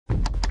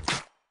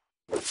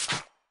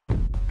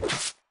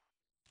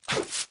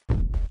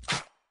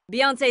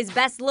Beyonce's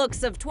best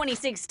looks of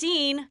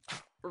 2016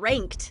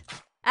 ranked.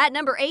 At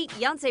number 8,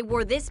 Beyonce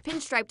wore this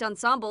pinstriped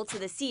ensemble to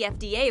the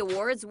CFDA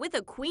Awards with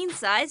a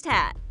queen-sized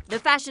hat. The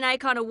Fashion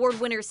Icon Award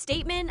winner's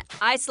statement,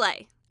 "I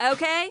slay."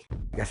 Okay?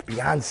 That's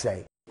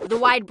Beyonce. The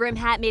wide-brim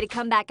hat made a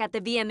comeback at the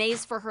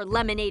VMAs for her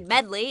Lemonade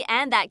medley,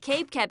 and that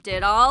cape kept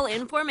it all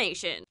in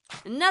formation.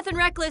 Nothing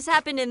reckless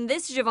happened in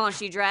this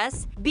Givenchy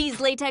dress. B's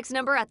latex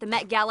number at the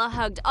Met Gala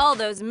hugged all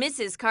those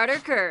Mrs. Carter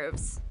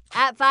curves.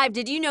 At 5,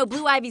 did you know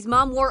Blue Ivy's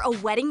mom wore a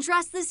wedding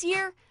dress this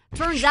year?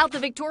 Turns out the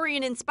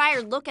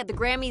Victorian-inspired look at the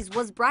Grammys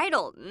was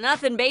bridal.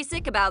 Nothing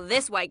basic about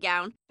this white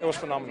gown. It was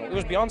phenomenal. It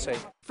was Beyonce.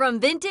 From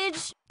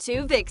vintage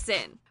to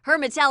vixen. Her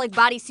metallic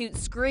bodysuit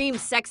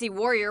screams sexy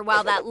warrior,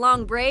 while that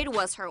long braid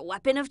was her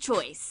weapon of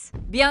choice.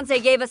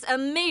 Beyonce gave us a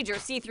major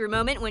see-through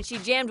moment when she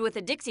jammed with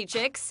the Dixie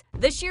Chicks.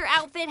 The sheer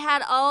outfit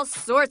had all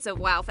sorts of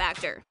wow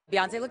factor.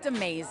 Beyonce looked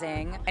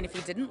amazing, and if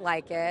you didn't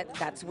like it,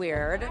 that's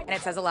weird, and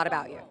it says a lot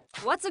about you.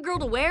 What's a girl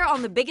to wear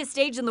on the biggest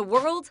stage in the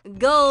world?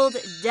 Gold,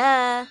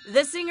 duh.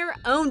 The singer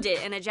owned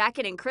it in a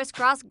jacket and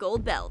crisscross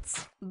gold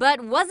belts.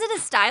 But was it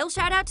a style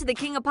shout-out to the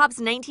King of Pop's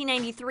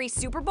 1993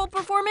 Super Bowl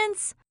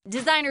performance?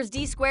 Designers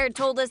D-Squared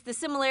told us the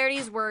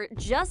similarities were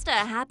just a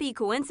happy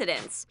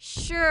coincidence.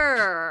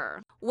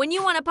 Sure. When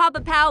you want to pop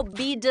a pow,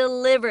 B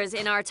delivers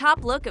in our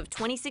top look of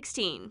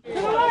 2016.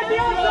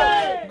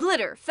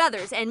 Glitter,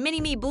 feathers, and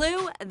mini-me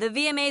blue, the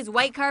VMA's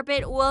white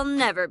carpet will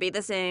never be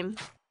the same.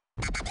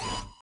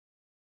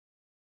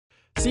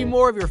 See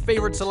more of your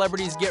favorite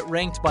celebrities get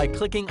ranked by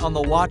clicking on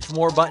the Watch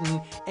More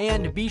button,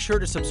 and be sure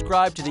to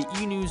subscribe to the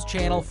E! News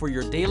channel for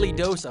your daily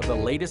dose of the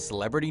latest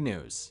celebrity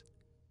news.